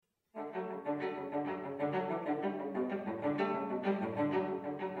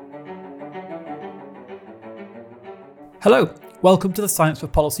Hello, welcome to the Science for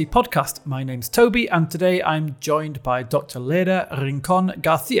Policy podcast. My name's Toby, and today I'm joined by Dr. Leda Rincon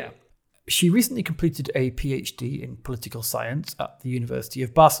Garcia. She recently completed a PhD in political science at the University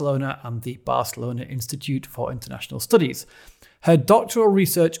of Barcelona and the Barcelona Institute for International Studies. Her doctoral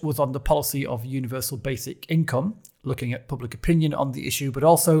research was on the policy of universal basic income, looking at public opinion on the issue, but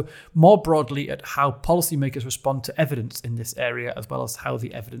also more broadly at how policymakers respond to evidence in this area, as well as how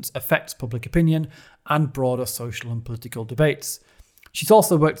the evidence affects public opinion and broader social and political debates. She's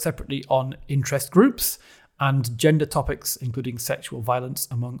also worked separately on interest groups and gender topics, including sexual violence,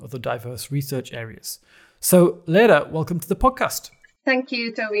 among other diverse research areas. So, Leda, welcome to the podcast. Thank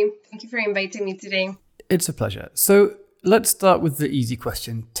you, Toby. Thank you for inviting me today. It's a pleasure. So, let's start with the easy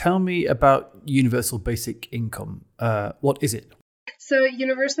question. Tell me about universal basic income. What is it? So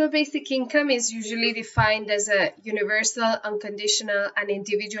universal basic income is usually defined as a universal, unconditional, and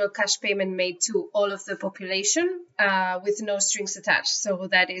individual cash payment made to all of the population with no strings attached. So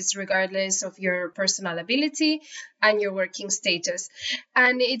that is regardless of your personal ability and your working status.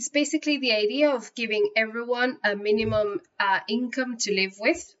 And it's basically the idea of giving everyone a minimum income to live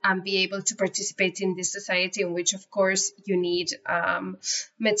with and be able to participate in this society in which, of course, you need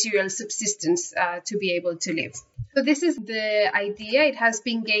material subsistence to be able to live. So this is the idea. It has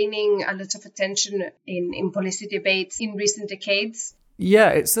been gaining a lot of attention in policy debates in recent decades.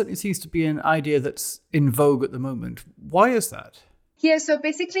 Yeah, it certainly seems to be an idea that's in vogue at the moment. Why is that? Yeah, so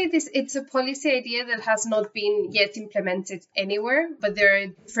basically it's a policy idea that has not been yet implemented anywhere, but there are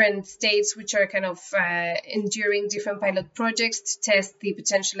different states which are kind of enduring different pilot projects to test the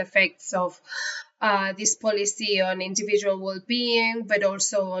potential effects of this policy on individual well-being, but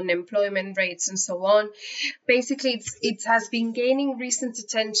also on employment rates and so on. Basically, it has been gaining recent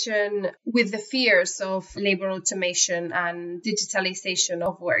attention with the fears of labor automation and digitalization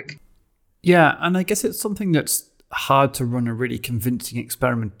of work. Yeah, and I guess it's something that's hard to run a really convincing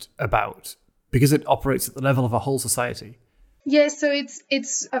experiment about because it operates at the level of a whole society. Yeah, so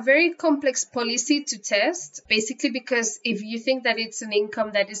it's a very complex policy to test, basically because if you think that it's an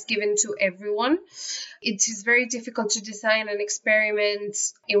income that is given to everyone, it is very difficult to design an experiment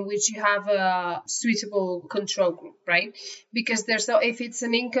in which you have a suitable control group, right? Because if it's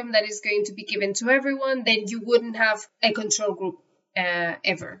an income that is going to be given to everyone, then you wouldn't have a control group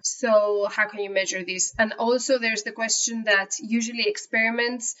ever. So how can you measure this? And also there's the question that usually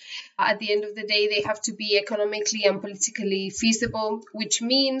experiments, at the end of the day, they have to be economically and politically feasible, which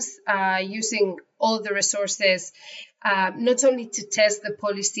means using all the resources, not only to test the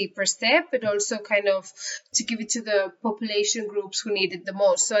policy per se, but also kind of to give it to the population groups who need it the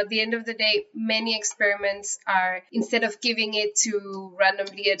most. So at the end of the day, many experiments are, instead of giving it to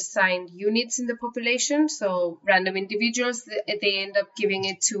randomly assigned units in the population, so random individuals, they end up giving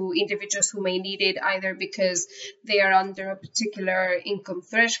it to individuals who may need it either because they are under a particular income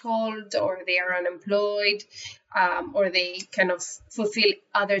threshold or they are unemployed, or they kind of fulfill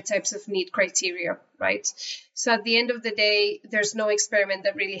other types of need criteria, right? So at the end of the day, there's no experiment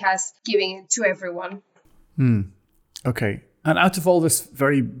that really has given it to everyone. Okay. And out of all this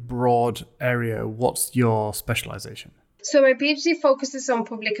very broad area, what's your specialization? So my PhD focuses on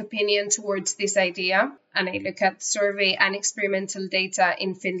public opinion towards this idea, and I look at survey and experimental data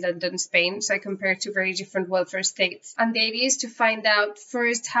in Finland and Spain. So I compare two very different welfare states. And the idea is to find out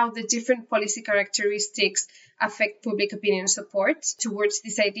first how the different policy characteristics affect public opinion support towards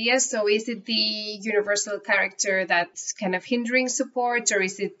this idea. So is it the universal character that's kind of hindering support, or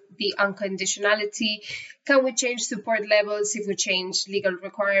is it the unconditionality? Can we change support levels if we change legal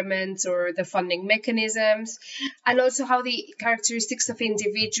requirements or the funding mechanisms? And also how the characteristics of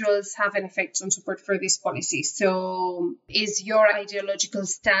individuals have an effect on support for this policy. So is your ideological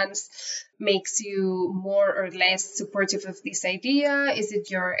stance makes you more or less supportive of this idea? Is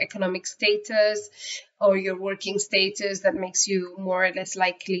it your economic status or your working status that makes you more or less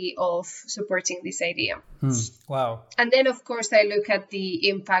likely of supporting this idea? Wow. And then, of course, I look at the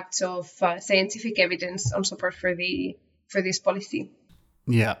impact of scientific evidence on support for this policy.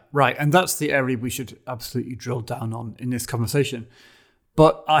 Yeah, right. And that's the area we should absolutely drill down on in this conversation.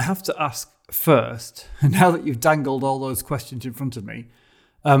 But I have to ask first, now that you've dangled all those questions in front of me,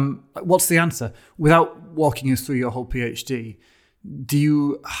 what's the answer? Without walking us through your whole PhD, do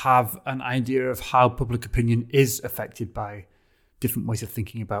you have an idea of how public opinion is affected by different ways of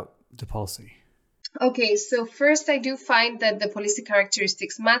thinking about the policy? Okay, so first I do find that the policy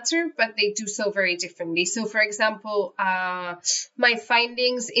characteristics matter, but they do so very differently. So for example, my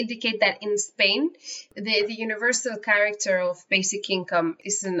findings indicate that in Spain, the universal character of basic income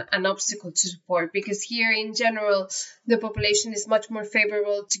is an obstacle to support, because here in general, the population is much more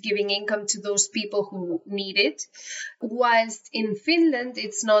favorable to giving income to those people who need it. Whilst in Finland,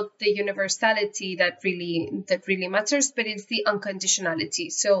 it's not the universality that really matters, but it's the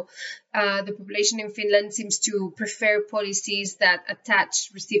unconditionality. So the population in Finland seems to prefer policies that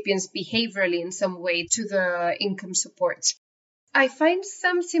attach recipients behaviorally in some way to the income support. I find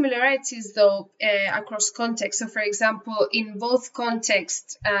some similarities, though, across contexts. So, for example, in both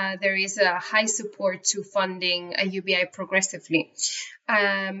contexts, there is a high support to funding a UBI progressively.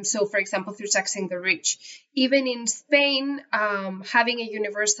 So, for example, through taxing the rich. Even in Spain, having a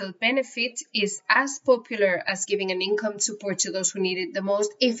universal benefit is as popular as giving an income support to those who need it the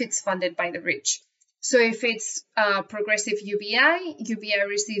most if it's funded by the rich. So if it's progressive UBI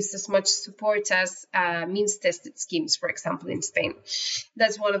receives as much support as means-tested schemes, for example, in Spain.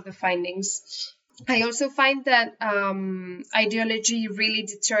 That's one of the findings. I also find that ideology really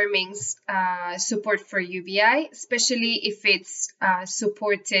determines support for UBI, especially if it's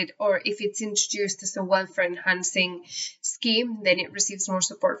supported or if it's introduced as a welfare-enhancing scheme, then it receives more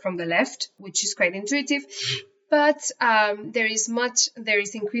support from the left, which is quite intuitive. But there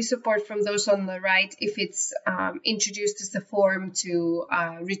is increased support from those on the right if it's introduced as a form to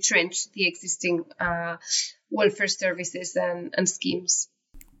retrench the existing welfare services and schemes.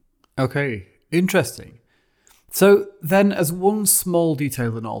 Okay, interesting. So then, as one small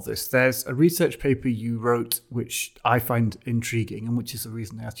detail in all this, there's a research paper you wrote which I find intriguing, and which is the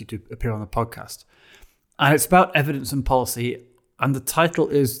reason I asked you to appear on the podcast. And it's about evidence and policy, and the title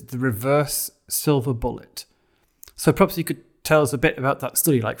is The Reverse Silver Bullet. So perhaps you could tell us a bit about that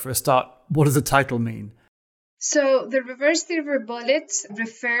study. Like, for a start, what does the title mean? So the reverse silver bullet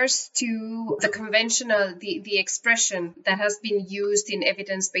refers to the conventional, the expression that has been used in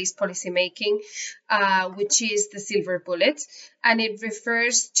evidence-based policymaking, which is the silver bullet. And it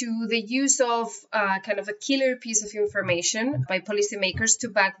refers to the use of kind of a killer piece of information by policymakers to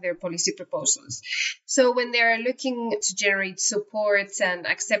back their policy proposals. So when they're looking to generate support and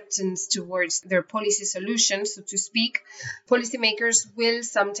acceptance towards their policy solutions, so to speak, policymakers will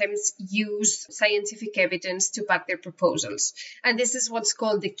sometimes use scientific evidence to back their proposals. And this is what's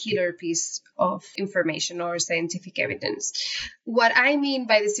called the killer piece of information or scientific evidence. What I mean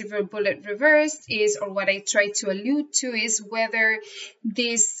by the silver bullet reversed is, or what I try to allude to, is whether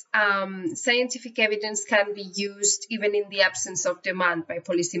this scientific evidence can be used even in the absence of demand by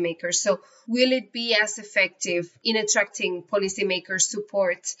policymakers. So will it be as effective in attracting policymakers'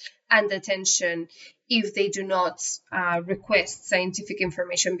 support and attention if they do not request scientific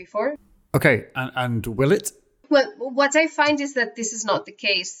information before? Okay, and will it? Well, what I find is that this is not the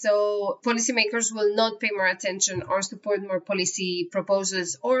case. So policymakers will not pay more attention or support more policy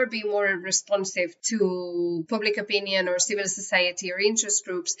proposals or be more responsive to public opinion or civil society or interest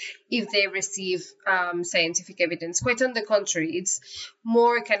groups if they receive scientific evidence. Quite on the contrary, it's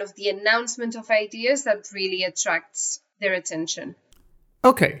more kind of the announcement of ideas that really attracts their attention.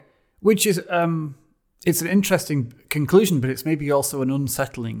 Okay, which is it's an interesting conclusion, but it's maybe also an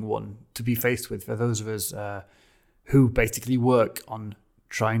unsettling one to be faced with for those of us who basically work on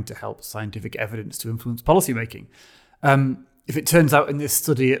trying to help scientific evidence to influence policymaking. If it turns out in this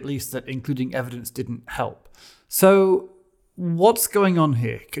study, at least, that including evidence didn't help. So what's going on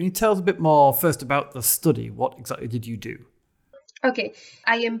here? Can you tell us a bit more first about the study? What exactly did you do? Okay,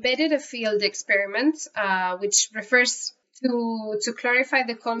 I embedded a field experiment, which refers to clarify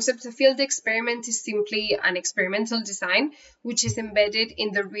the concept. A field experiment is simply an experimental design which is embedded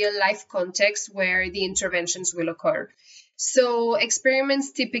in the real life context where the interventions will occur. So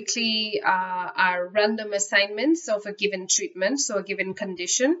experiments typically are random assignments of a given treatment, so a given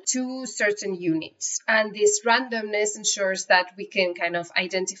condition, to certain units. And this randomness ensures that we can kind of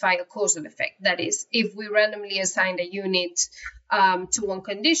identify a causal effect. That is, if we randomly assign a unit to one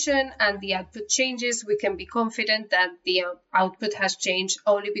condition and the output changes, we can be confident that the output has changed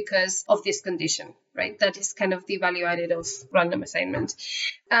only because of this condition, right? That is kind of the value added of random assignment.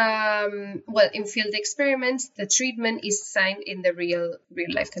 Well, in field experiments, the treatment is assigned in the real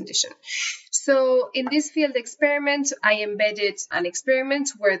life condition. So in this field experiment, I embedded an experiment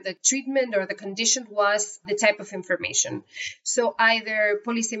where the treatment or the condition was the type of information. So either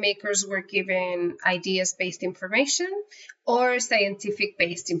policymakers were given ideas-based information or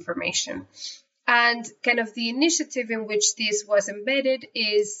scientific-based information. And kind of the initiative in which this was embedded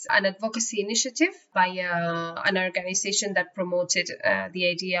is an advocacy initiative by an organization that promoted the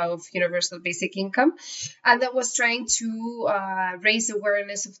idea of universal basic income, and that was trying to raise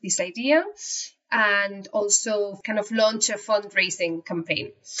awareness of this idea and also kind of launch a fundraising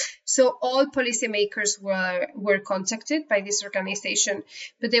campaign. So all policymakers were contacted by this organization,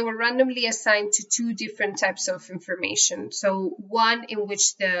 but they were randomly assigned to two different types of information. So one in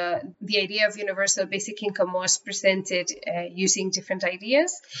which the idea of universal basic income was presented using different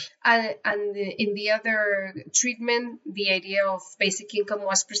ideas, and in the other treatment, the idea of basic income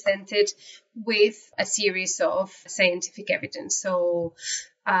was presented with a series of scientific evidence. So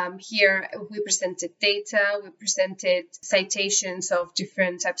here we presented data, we presented citations of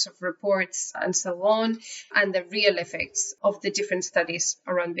different types of reports and so on, and the real effects of the different studies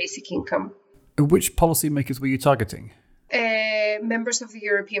around basic income. Which policymakers were you targeting? Members of the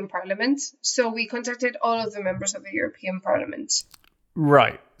European Parliament. So we contacted all of the members of the European Parliament.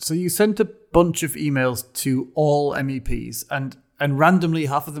 Right. So you sent a bunch of emails to all MEPs, and randomly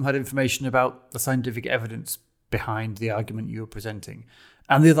half of them had information about the scientific evidence behind the argument you were presenting.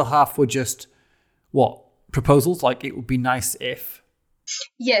 And the other half were just, proposals? Like, it would be nice if?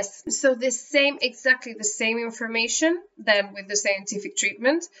 Yes. So exactly the same information than with the scientific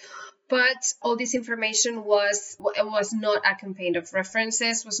treatment. But all this information was not a campaign of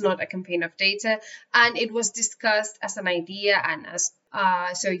references, was not a campaign of data, and it was discussed as an idea and as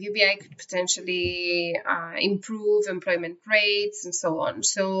so UBI could potentially improve employment rates and so on.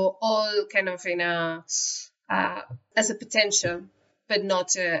 So all kind of in as a potential, but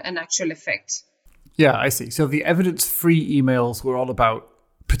not an actual effect. Yeah, I see. So the evidence-free emails were all about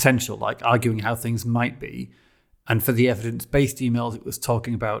potential, like arguing how things might be. And for the evidence-based emails, it was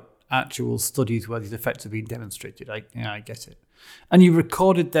talking about actual studies where these effects have been demonstrated. I get it. And you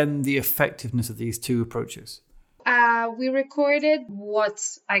recorded then the effectiveness of these two approaches. We recorded what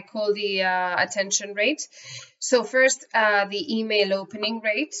I call the attention rate. So first, the email opening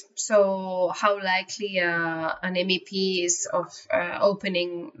rate. So how likely an MEP is of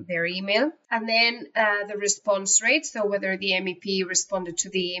opening their email. And then the response rate. So whether the MEP responded to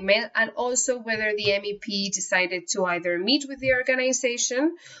the email, and also whether the MEP decided to either meet with the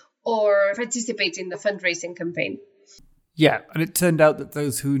organization or participate in the fundraising campaign. Yeah, and it turned out that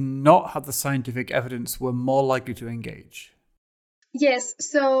those who not had the scientific evidence were more likely to engage. Yes,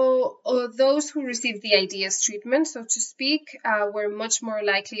 so those who received the ideas treatment, so to speak, were much more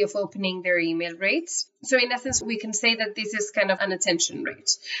likely of opening their email rates. So in essence, we can say that this is kind of an attention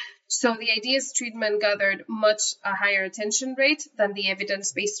rate. So the ideas treatment gathered much a higher attention rate than the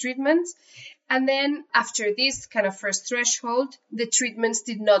evidence-based treatment. And then after this kind of first threshold, the treatments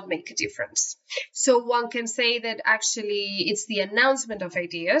did not make a difference. So one can say that actually it's the announcement of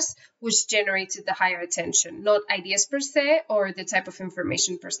ideas which generated the higher attention, not ideas per se or the type of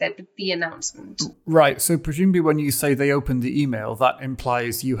information per se, but the announcement. Right. So presumably when you say they opened the email, that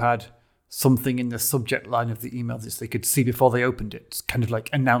implies you had something in the subject line of the email that they could see before they opened it. It's kind of like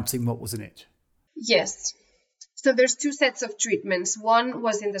announcing what was in it. Yes. So there's two sets of treatments. One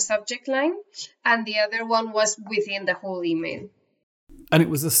was in the subject line, and the other one was within the whole email. And it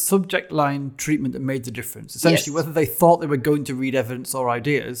was the subject line treatment that made the difference. Essentially, Yes. Whether they thought they were going to read evidence or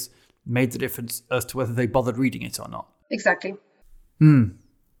ideas made the difference as to whether they bothered reading it or not. Exactly.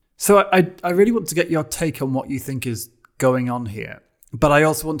 So I really want to get your take on what you think is going on here. But I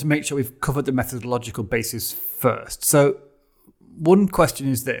also want to make sure we've covered the methodological basis first. So one question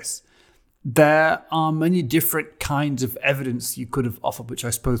is this. There are many different kinds of evidence you could have offered, which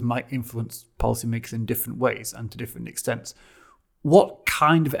I suppose might influence policymakers in different ways and to different extents. What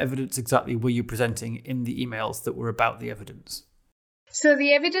kind of evidence exactly were you presenting in the emails that were about the evidence? So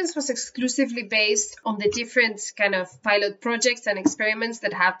the evidence was exclusively based on the different kind of pilot projects and experiments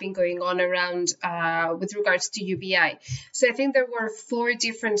that have been going on around with regards to UBI. So I think there were 4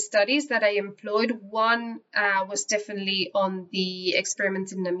 different studies that I employed. One was definitely on the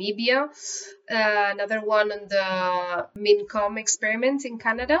experiment in Namibia, another one on the MinCom experiment in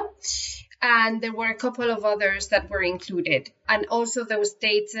Canada. And there were a couple of others that were included. And also there was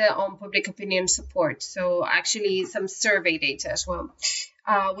data on public opinion support. So actually some survey data as well,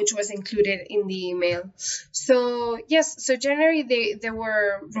 which was included in the email. So yes, so generally there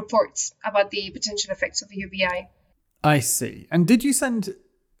were reports about the potential effects of UBI. I see. And did you send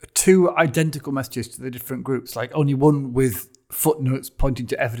 2 identical messages to the different groups, like only one with footnotes pointing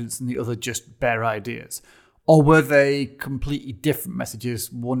to evidence and the other just bare ideas? Or were they completely different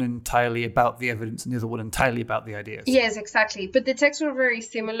messages, one entirely about the evidence and the other one entirely about the ideas? Yes, exactly. But the texts were very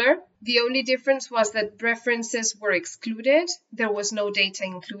similar. The only difference was that references were excluded. There was no data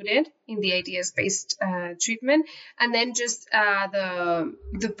included in the ideas-based treatment. And then just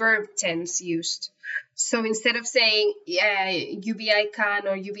the verb tense used. So instead of saying UBI can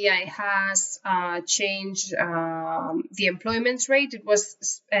or UBI has changed the employment rate, it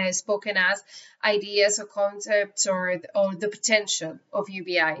was spoken as ideas or concepts or the potential of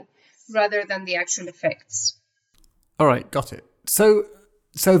UBI rather than the actual effects. All right, got it. So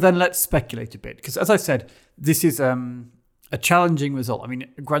then let's speculate a bit, because as I said, this is a challenging result. I mean,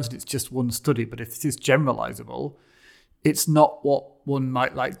 granted, it's just one study, but if this is generalizable, it's not what one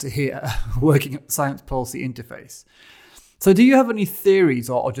might like to hear working at the science policy interface. So do you have any theories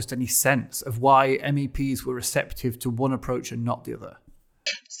or just any sense of why MEPs were receptive to one approach and not the other?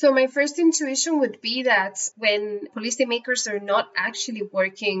 So my first intuition would be that when policymakers are not actually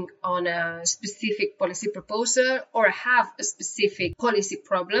working on a specific policy proposal or have a specific policy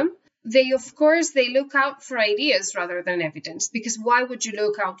problem, they look out for ideas rather than evidence, because why would you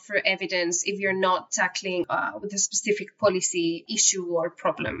look out for evidence if you're not tackling with a specific policy issue or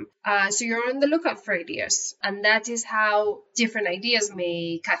problem? So you're on the lookout for ideas, and that is how different ideas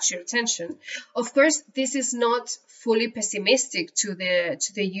may catch your attention. Of course, this is not fully pessimistic to the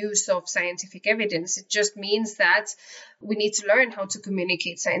use of scientific evidence. It just means that we need to learn how to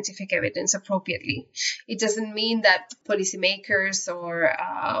communicate scientific evidence appropriately. It doesn't mean that policymakers or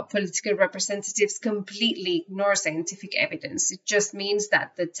political representatives completely ignore scientific evidence. It just means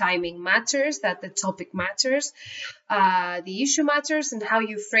that the timing matters, that the topic matters, the issue matters, and how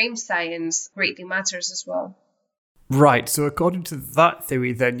you frame science greatly matters as well. Right. So according to that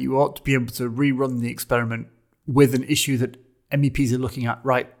theory, then you ought to be able to rerun the experiment with an issue that MEPs are looking at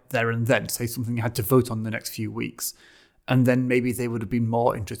right there and then, say something you had to vote on the next few weeks, and then maybe they would have been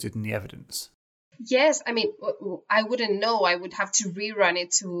more interested in the evidence. Yes, I mean, I wouldn't know. I would have to rerun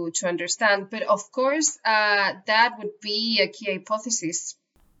it to understand. But of course, that would be a key hypothesis.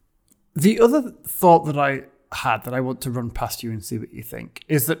 The other thought that I had that I want to run past you and see what you think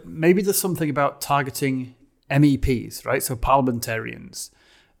is that maybe there's something about targeting MEPs, right? So parliamentarians,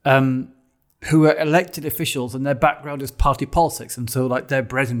 who are elected officials and their background is party politics. And so like their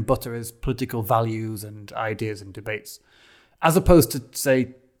bread and butter is political values and ideas and debates, as opposed to,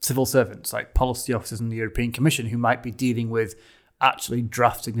 say, civil servants like policy officers in the European Commission who might be dealing with actually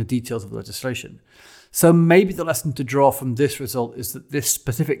drafting the details of legislation. So maybe the lesson to draw from this result is that this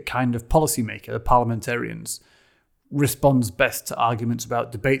specific kind of policymaker, the parliamentarians, responds best to arguments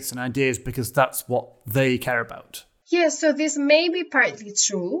about debates and ideas because that's what they care about. Yeah, so this may be partly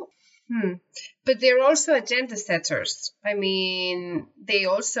true. But they're also agenda setters. I mean, they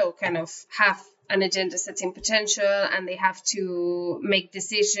also kind of have an agenda setting potential, and they have to make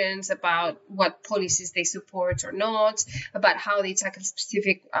decisions about what policies they support or not, about how they tackle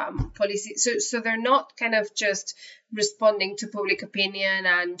specific policies. So they're not kind of just responding to public opinion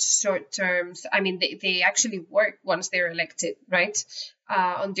and short terms. I mean, they actually work once they're elected, right?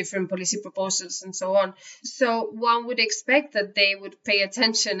 On different policy proposals and so on. So one would expect that they would pay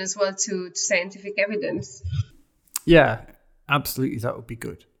attention as well to scientific evidence. Yeah, absolutely. That would be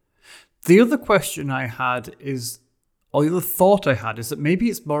good. The other question I had is, or the other thought I had is that maybe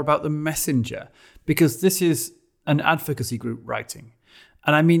it's more about the messenger, because this is an advocacy group writing.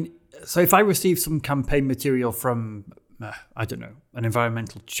 And I mean, so if I receive some campaign material from, I don't know, an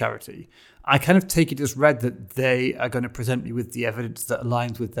environmental charity, I kind of take it as read that they are going to present me with the evidence that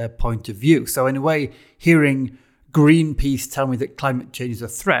aligns with their point of view. So in a way, hearing Greenpeace tell me that climate change is a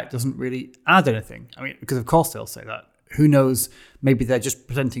threat doesn't really add anything. I mean, because of course they'll say that. Who knows, maybe they're just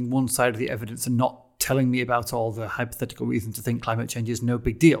presenting one side of the evidence and not telling me about all the hypothetical reasons to think climate change is no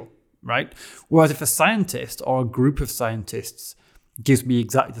big deal, right? Whereas if a scientist or a group of scientists gives me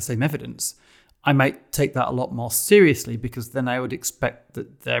exactly the same evidence, I might take that a lot more seriously, because then I would expect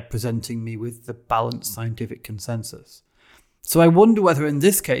that they're presenting me with the balanced scientific consensus. So I wonder whether in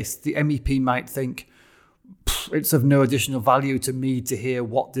this case, the MEP might think, it's of no additional value to me to hear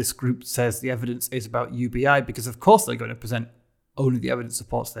what this group says the evidence is about UBI, because of course they're going to present only the evidence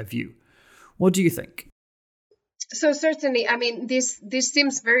supports their view. What do you think? So certainly, I mean, this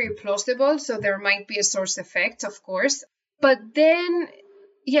seems very plausible. So there might be a source effect, of course. But then,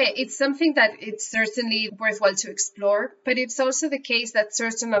 yeah, it's something that it's certainly worthwhile to explore. But it's also the case that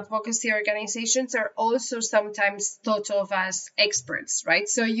certain advocacy organizations are also sometimes thought of as experts, right?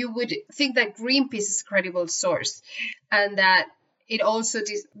 So you would think that Greenpeace is a credible source, and that it also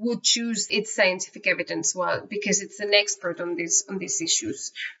would choose its scientific evidence well because it's an expert on these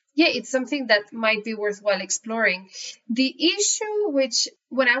issues. yeah, it's something that might be worthwhile exploring. The issue, which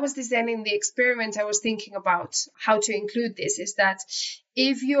when I was designing the experiment, I was thinking about how to include this, is that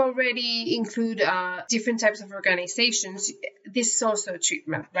if you already include different types of organizations, this is also a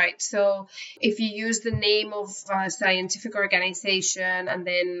treatment, right? So if you use the name of a scientific organization and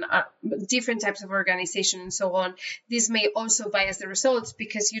then different types of organization and so on, this may also bias the results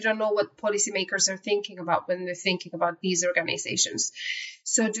because you don't know what policymakers are thinking about when they're thinking about these organizations.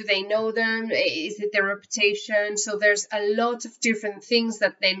 So do they know them? Is it their reputation? So there's a lot of different things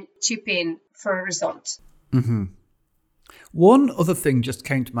that then chip in for a result. Mm-hmm. One other thing just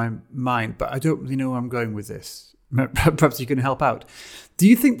came to my mind, but I don't really know where I'm going with this. Perhaps you can help out. Do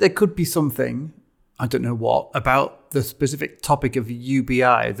you think there could be something, I don't know what, about the specific topic of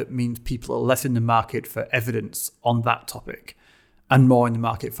UBI that means people are less in the market for evidence on that topic and more in the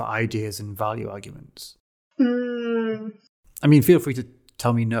market for ideas and value arguments? I mean, feel free to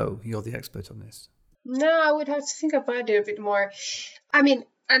tell me no. You're the expert on this. No, I would have to think about it a bit more. I mean,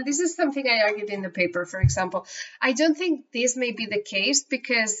 and this is something I argued in the paper, for example. I don't think this may be the case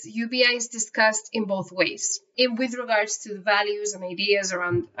because UBI is discussed in both ways, with regards to the values and ideas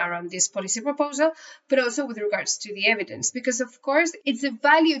around this policy proposal, but also with regards to the evidence. Because, of course, it's a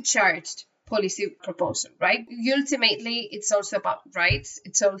value-charged policy proposal, right? Ultimately, it's also about rights.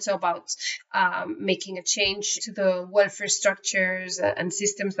 It's also about making a change to the welfare structures and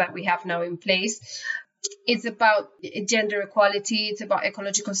systems that we have now in place. It's about gender equality, it's about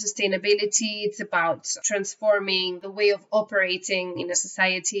ecological sustainability, it's about transforming the way of operating in a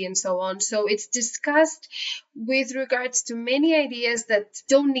society and so on. So it's discussed with regards to many ideas that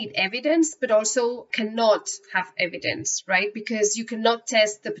don't need evidence, but also cannot have evidence, right? Because you cannot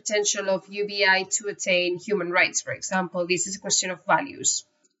test the potential of UBI to attain human rights, for example. This is a question of values.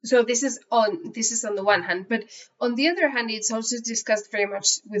 So this is on the one hand, but on the other hand, it's also discussed very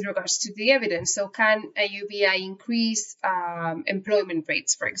much with regards to the evidence. So can a UBI increase employment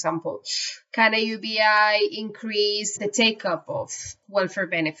rates, for example? Can a UBI increase the take-up of welfare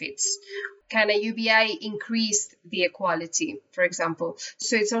benefits? Can a UBI increase the equality, for example?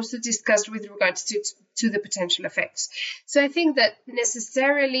 So it's also discussed with regards to the potential effects. So I think that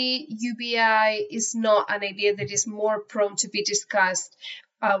necessarily UBI is not an idea that is more prone to be discussed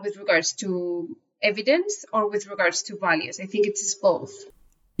with regards to evidence or with regards to values. I think it's both.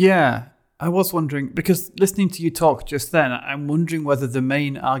 Yeah, I was wondering, because listening to you talk just then, I'm wondering whether the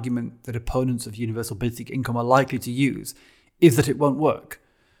main argument that opponents of universal basic income are likely to use is that it won't work.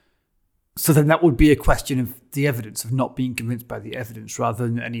 So then that would be a question of the evidence, of not being convinced by the evidence, rather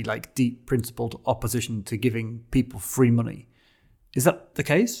than any deep principled opposition to giving people free money. Is that the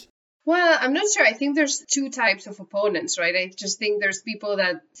case? Well, I'm not sure. I think there's two types of opponents, right? I just think there's people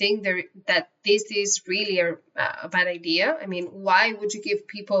that think that this is really a bad idea. I mean, why would you give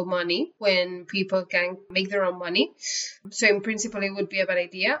people money when people can make their own money? So in principle, it would be a bad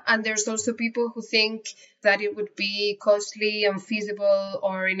idea. And there's also people who think that it would be costly, unfeasible,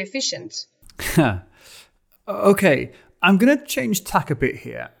 or inefficient. Okay, I'm going to change tack a bit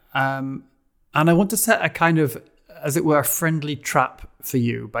here. And I want to set a kind of, as it were, a friendly trap for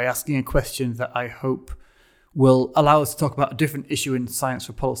you by asking a question that I hope will allow us to talk about a different issue in Science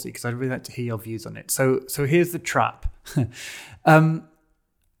for Policy, because I'd really like to hear your views on it. So here's the trap. I'm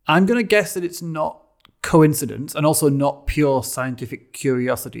going to guess that it's not coincidence and also not pure scientific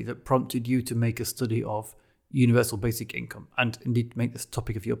curiosity that prompted you to make a study of universal basic income and indeed make this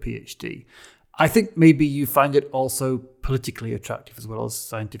topic of your PhD. I think maybe you find it also politically attractive as well as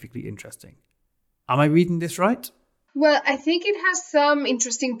scientifically interesting. Am I reading this right? Well, I think it has some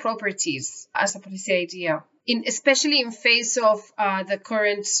interesting properties as a policy idea, especially in face of the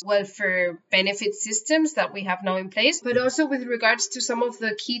current welfare benefit systems that we have now in place, but also with regards to some of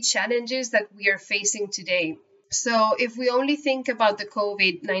the key challenges that we are facing today. So if we only think about the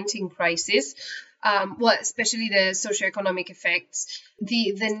COVID-19 crisis, especially the socioeconomic effects,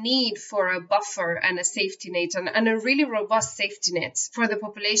 the need for a buffer and a safety net and a really robust safety net for the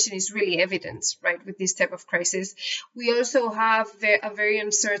population is really evident, right, with this type of crisis. We also have a very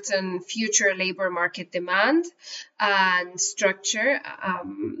uncertain future labor market demand and structure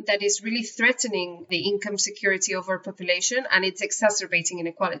that is really threatening the income security of our population, and it's exacerbating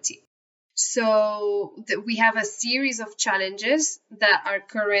inequality. So we have a series of challenges that our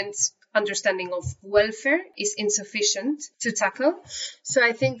current understanding of welfare is insufficient to tackle. So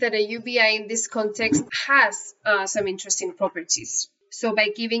I think that a UBI in this context has some interesting properties. So by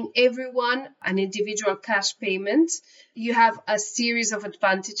giving everyone an individual cash payment, you have a series of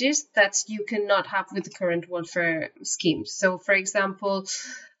advantages that you cannot have with the current welfare schemes. So for example,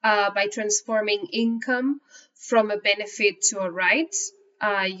 by transforming income from a benefit to a right,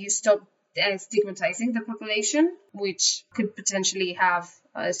 you stop stigmatizing the population, which could potentially have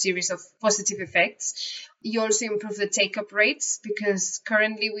a series of positive effects. You also improve the take-up rates, because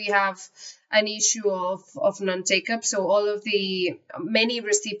currently we have an issue of non-take-up. So all of the many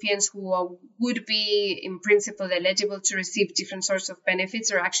recipients who would be in principle eligible to receive different sorts of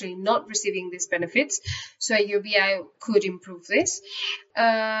benefits are actually not receiving these benefits. So a UBI could improve this.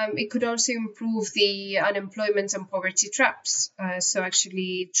 It could also improve the unemployment and poverty traps. So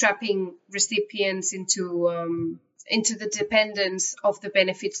actually trapping recipients into the dependence of the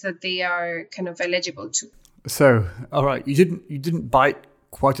benefits that they are kind of eligible to. So, all right, you didn't bite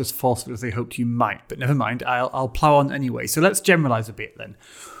quite as forcefully as they hoped you might, but never mind. I'll plow on anyway. So let's generalize a bit then.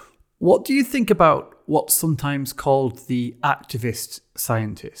 What do you think about what's sometimes called the activist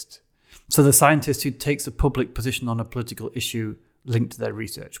scientist? So the scientist who takes a public position on a political issue linked to their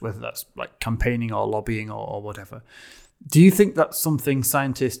research, whether that's like campaigning or lobbying or whatever. Do you think that's something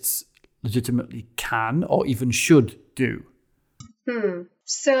scientists legitimately can or even should do?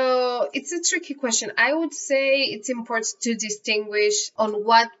 So it's a tricky question. I would say it's important to distinguish on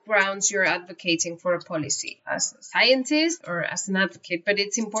what grounds you're advocating for a policy, as a scientist or as an advocate. But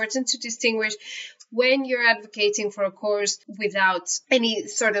it's important to distinguish when you're advocating for a cause without any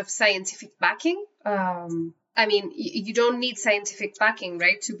sort of scientific backing. I mean, you don't need scientific backing,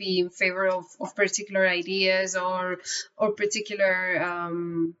 right, to be in favor of particular ideas or particular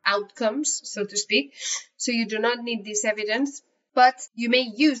outcomes, so to speak. So you do not need this evidence, but you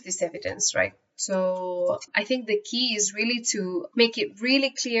may use this evidence, right? So I think the key is really to make it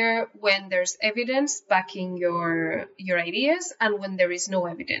really clear when there's evidence backing your ideas and when there is no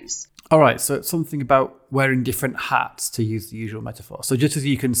evidence. All right, so it's something about wearing different hats, to use the usual metaphor. So just as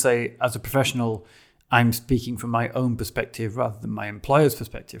you can say, as a professional, I'm speaking from my own perspective rather than my employer's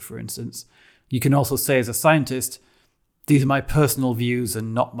perspective, for instance, you can also say as a scientist, these are my personal views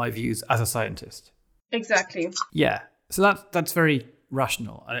and not my views as a scientist. Exactly. Yeah, so that's very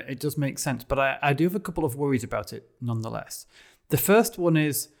rational. It does make sense, but I do have a couple of worries about it nonetheless. The first one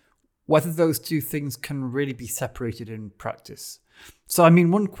is whether those two things can really be separated in practice. So, I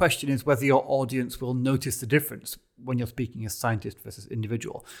mean, one question is whether your audience will notice the difference when you're speaking as scientist versus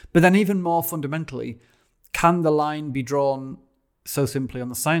individual. But then even more fundamentally, can the line be drawn so simply on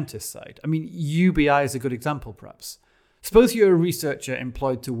the scientist side? I mean, UBI is a good example, perhaps. Suppose you're a researcher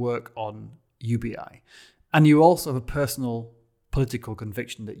employed to work on UBI, and you also have a personal political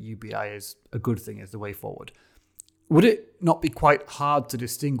conviction that UBI is a good thing, is the way forward. Would it not be quite hard to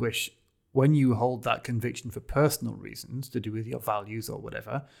distinguish when you hold that conviction for personal reasons to do with your values or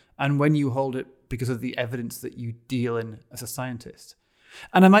whatever, and when you hold it because of the evidence that you deal in as a scientist?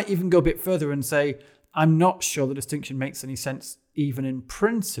 And I might even go a bit further and say, I'm not sure the distinction makes any sense even in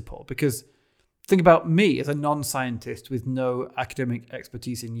principle, because think about me as a non-scientist with no academic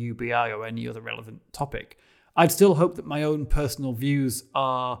expertise in UBI or any other relevant topic. I'd still hope that my own personal views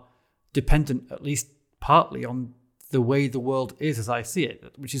are dependent, at least partly, on the way the world is as I see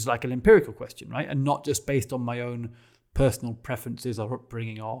it, which is like an empirical question, right? And not just based on my own personal preferences or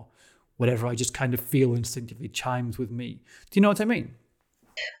upbringing or whatever I just kind of feel instinctively chimes with me. Do you know what I mean?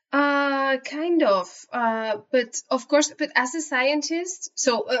 Kind of. But of course, but as a scientist,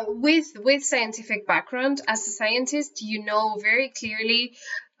 so with scientific background, as a scientist, you know very clearly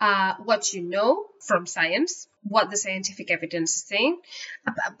what you know from science, what the scientific evidence is saying,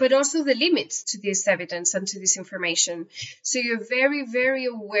 but also the limits to this evidence and to this information. So you're very, very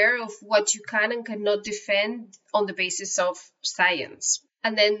aware of what you can and cannot defend on the basis of science.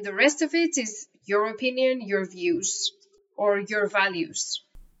 And then the rest of it is your opinion, your views, or your values.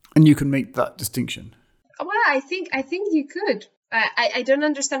 And you can make that distinction. Well, I think you could. I don't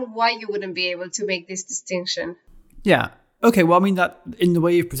understand why you wouldn't be able to make this distinction. Yeah. Okay, well, I mean, that in the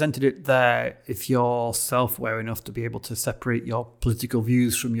way you've presented it there, if you're self-aware enough to be able to separate your political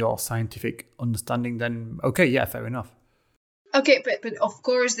views from your scientific understanding, then okay, yeah, fair enough. Okay, but of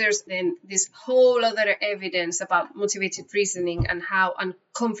course there's then this whole other evidence about motivated reasoning and how, and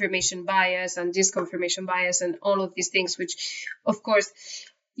confirmation bias and disconfirmation bias and all of these things, which of course,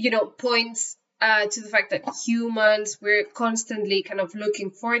 points to the fact that humans, we're constantly kind of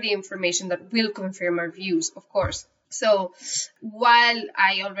looking for the information that will confirm our views, of course. So while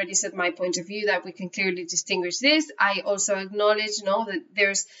I already said my point of view that we can clearly distinguish this, I also acknowledge that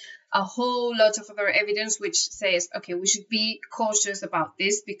there's a whole lot of other evidence which says, okay, we should be cautious about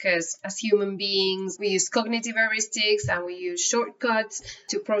this because as human beings, we use cognitive heuristics and we use shortcuts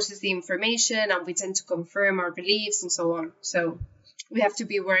to process the information and we tend to confirm our beliefs and so on. So we have to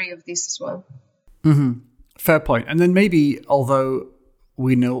be wary of this as well. Mm-hmm. Fair point. And then maybe, although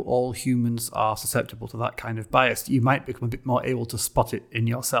we know all humans are susceptible to that kind of bias, you might become a bit more able to spot it in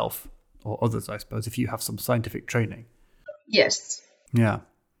yourself or others, I suppose, if you have some scientific training. Yes. Yeah.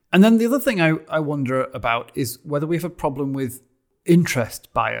 And then the other thing I wonder about is whether we have a problem with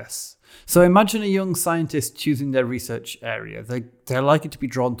interest bias. So imagine a young scientist choosing their research area. They're likely to be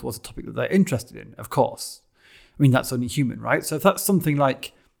drawn towards a topic that they're interested in, of course. I mean, that's only human, right? So if that's something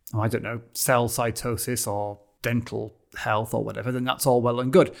like, I don't know, cell cytosis or dental health or whatever, then that's all well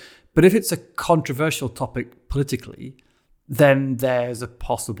and good. But if it's a controversial topic politically, then there's a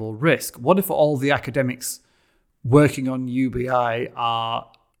possible risk. What if all the academics working on UBI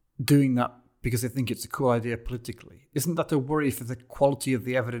are doing that because they think it's a cool idea politically? Isn't that a worry for the quality of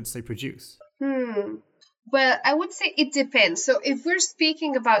the evidence they produce? Well, I would say it depends. So if we're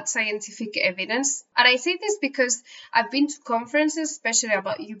speaking about scientific evidence, and I say this because I've been to conferences, especially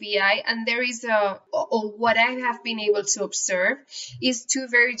about UBI, and there is what I have been able to observe is two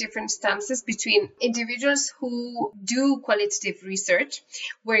very different stances between individuals who do qualitative research,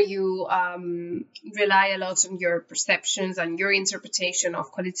 where you rely a lot on your perceptions and your interpretation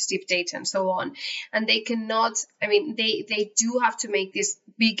of qualitative data and so on. And they cannot, they do have to make this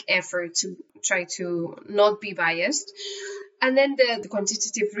big effort to try to not be biased. And then the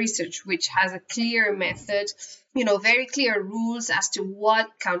quantitative research, which has a clear method, very clear rules as to what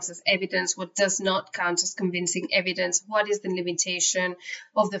counts as evidence, what does not count as convincing evidence, what is the limitation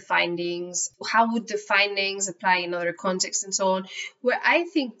of the findings, how would the findings apply in other contexts, and so on. Where I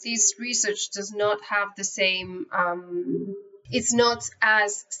think this research does not have the same, it's not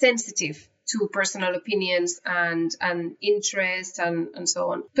as sensitive to personal opinions and interest and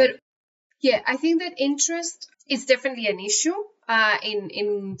so on. But yeah, I think that interest is definitely an issue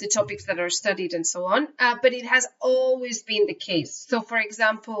in the topics that are studied and so on, but it has always been the case. So, for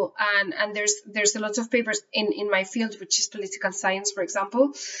example, and there's a lot of papers in my field, which is political science, for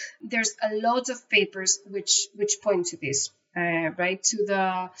example. There's a lot of papers which point to this. Right, to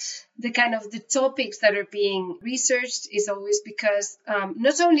the kind of the topics that are being researched is always because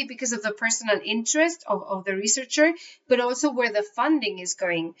not only because of the personal interest of the researcher, but also where the funding is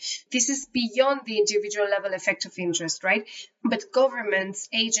going. This is beyond the individual level effect of interest, right? But governments,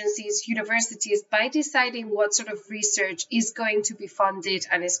 agencies, universities, by deciding what sort of research is going to be funded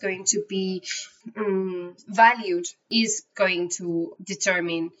and is going to be valued, is going to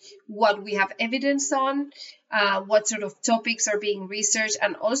determine what we have evidence on, what sort of topics are being researched,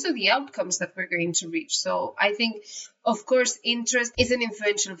 and also the outcomes that we're going to reach. So I think, of course, interest is an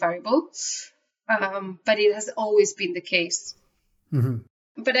influential variable, but it has always been the case. Mm-hmm.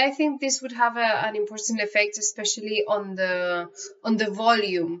 But I think this would have an important effect, especially on the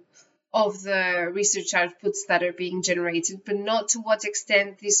volume of the research outputs that are being generated, but not to what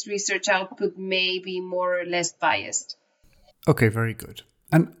extent this research output may be more or less biased. Okay, very good.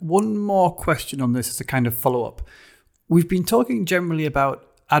 And one more question on this as a kind of follow-up. We've been talking generally about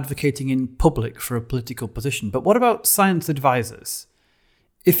advocating in public for a political position, but what about science advisors?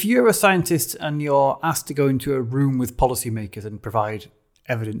 If you're a scientist and you're asked to go into a room with policymakers and provide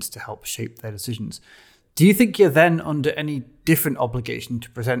evidence to help shape their decisions, do you think you're then under any different obligation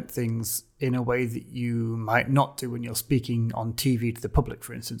to present things in a way that you might not do when you're speaking on TV to the public,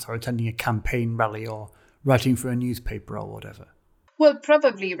 for instance, or attending a campaign rally or writing for a newspaper or whatever? Well,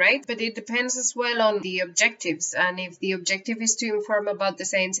 probably, right? But it depends as well on the objectives. And if the objective is to inform about the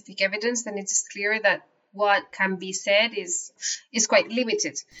scientific evidence, then it is clear that what can be said is quite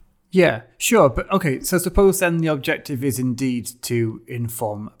limited. Yeah, sure. But okay, so suppose then the objective is indeed to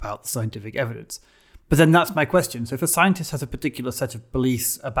inform about the scientific evidence. But then that's my question. So if a scientist has a particular set of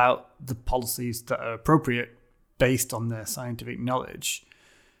beliefs about the policies that are appropriate based on their scientific knowledge,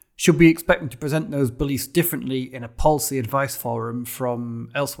 should we expect them to present those beliefs differently in a policy advice forum from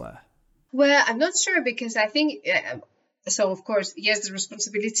elsewhere? Well, I'm not sure, because I think, so of course, yes, the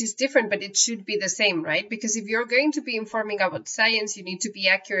responsibility is different, but it should be the same, right? Because if you're going to be informing about science, you need to be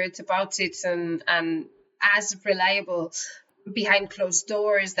accurate about it and as reliable behind closed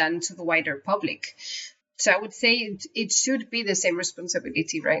doors than to the wider public. So I would say it should be the same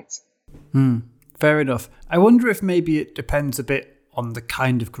responsibility, right? Fair enough. I wonder if maybe it depends a bit on the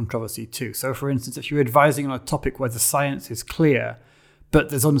kind of controversy too. So for instance, if you're advising on a topic where the science is clear, but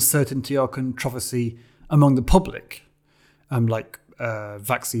there's uncertainty or controversy among the public, like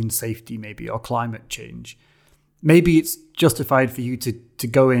vaccine safety maybe, or climate change, maybe it's justified for you to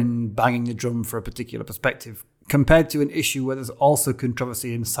go in banging the drum for a particular perspective, compared to an issue where there's also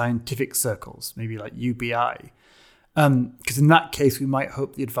controversy in scientific circles, maybe like UBI. Because in that case, we might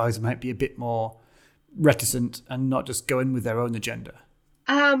hope the advisor might be a bit more reticent and not just go in with their own agenda.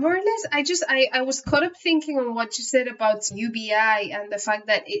 More or less, I was caught up thinking on what you said about UBI and the fact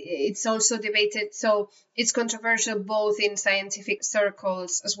that it's also debated. So it's controversial both in scientific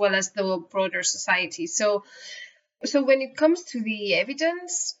circles as well as the broader society. So when it comes to the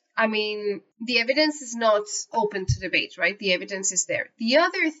evidence, I mean, the evidence is not open to debate, right? The evidence is there. The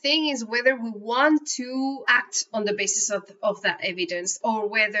other thing is whether we want to act on the basis of that evidence, or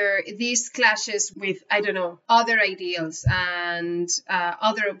whether this clashes with, I don't know, other ideals and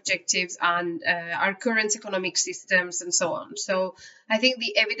other objectives and our current economic systems and so on. So I think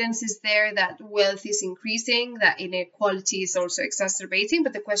the evidence is there that wealth is increasing, that inequality is also exacerbating.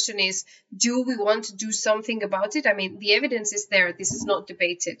 But the question is, do we want to do something about it? I mean, the evidence is there. This is not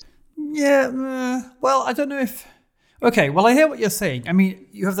debated. Yeah, well, I don't know if... Okay, well, I hear what you're saying. I mean,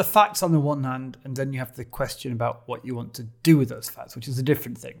 you have the facts on the one hand, and then you have the question about what you want to do with those facts, which is a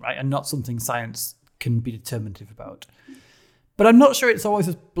different thing, right? And not something science can be determinative about. But I'm not sure it's always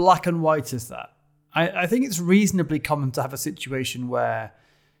as black and white as that. I think it's reasonably common to have a situation where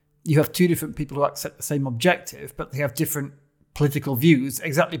you have two different people who accept the same objective, but they have different political views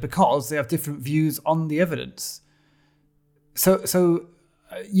exactly because they have different views on the evidence. So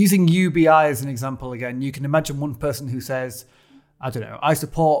using UBI as an example again, you can imagine one person who says, I don't know, I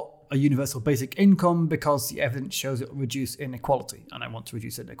support a universal basic income because the evidence shows it will reduce inequality, and I want to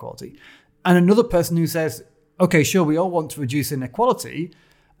reduce inequality. And another person who says, okay, sure, we all want to reduce inequality,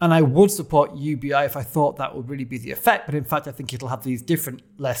 and I would support UBI if I thought that would really be the effect, but in fact, I think it'll have these different,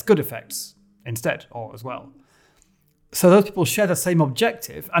 less good effects instead, or as well. So those people share the same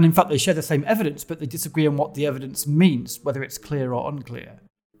objective, and in fact, they share the same evidence, but they disagree on what the evidence means, whether it's clear or unclear.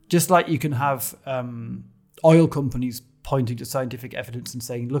 Just like you can have oil companies pointing to scientific evidence and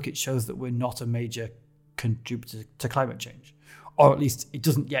saying, look, it shows that we're not a major contributor to climate change, or at least it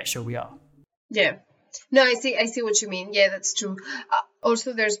doesn't yet show we are. Yeah. No, I see what you mean. Yeah, that's true.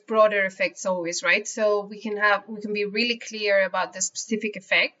 Also, there's broader effects always, right? So we can be really clear about the specific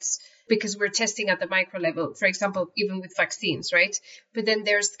effects because we're testing at the micro level, for example, even with vaccines, right? But then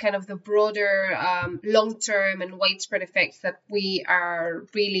there's kind of the broader long-term and widespread effects that we are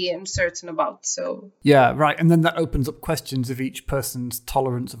really uncertain about. So yeah, right. And then that opens up questions of each person's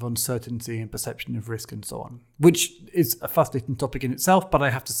tolerance of uncertainty and perception of risk and so on, which is a fascinating topic in itself, but I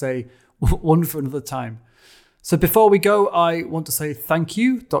have to say, one for another time. So before we go, I want to say thank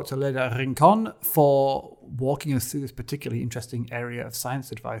you, Dr. Leda Rincon, for walking us through this particularly interesting area of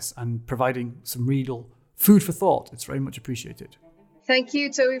science advice and providing some real food for thought. It's very much appreciated. Thank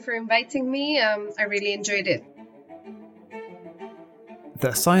you, Toby, for inviting me. I really enjoyed it.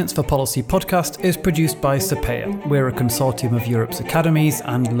 The Science for Policy podcast is produced by SAPEA. We're a consortium of Europe's academies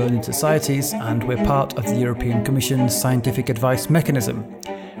and learning societies, and we're part of the European Commission's scientific advice mechanism.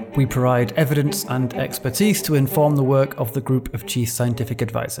 We provide evidence and expertise to inform the work of the group of chief scientific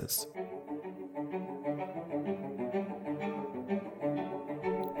advisors.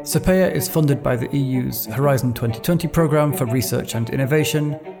 SAPEA is funded by the EU's Horizon 2020 programme for research and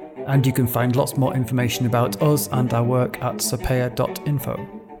innovation, and you can find lots more information about us and our work at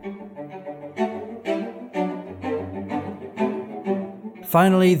sapea.info.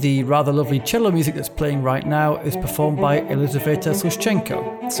 Finally, the rather lovely cello music that's playing right now is performed by Elizaveta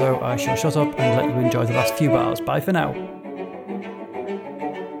Sushchenko, so I shall shut up and let you enjoy the last few bars. Bye for now.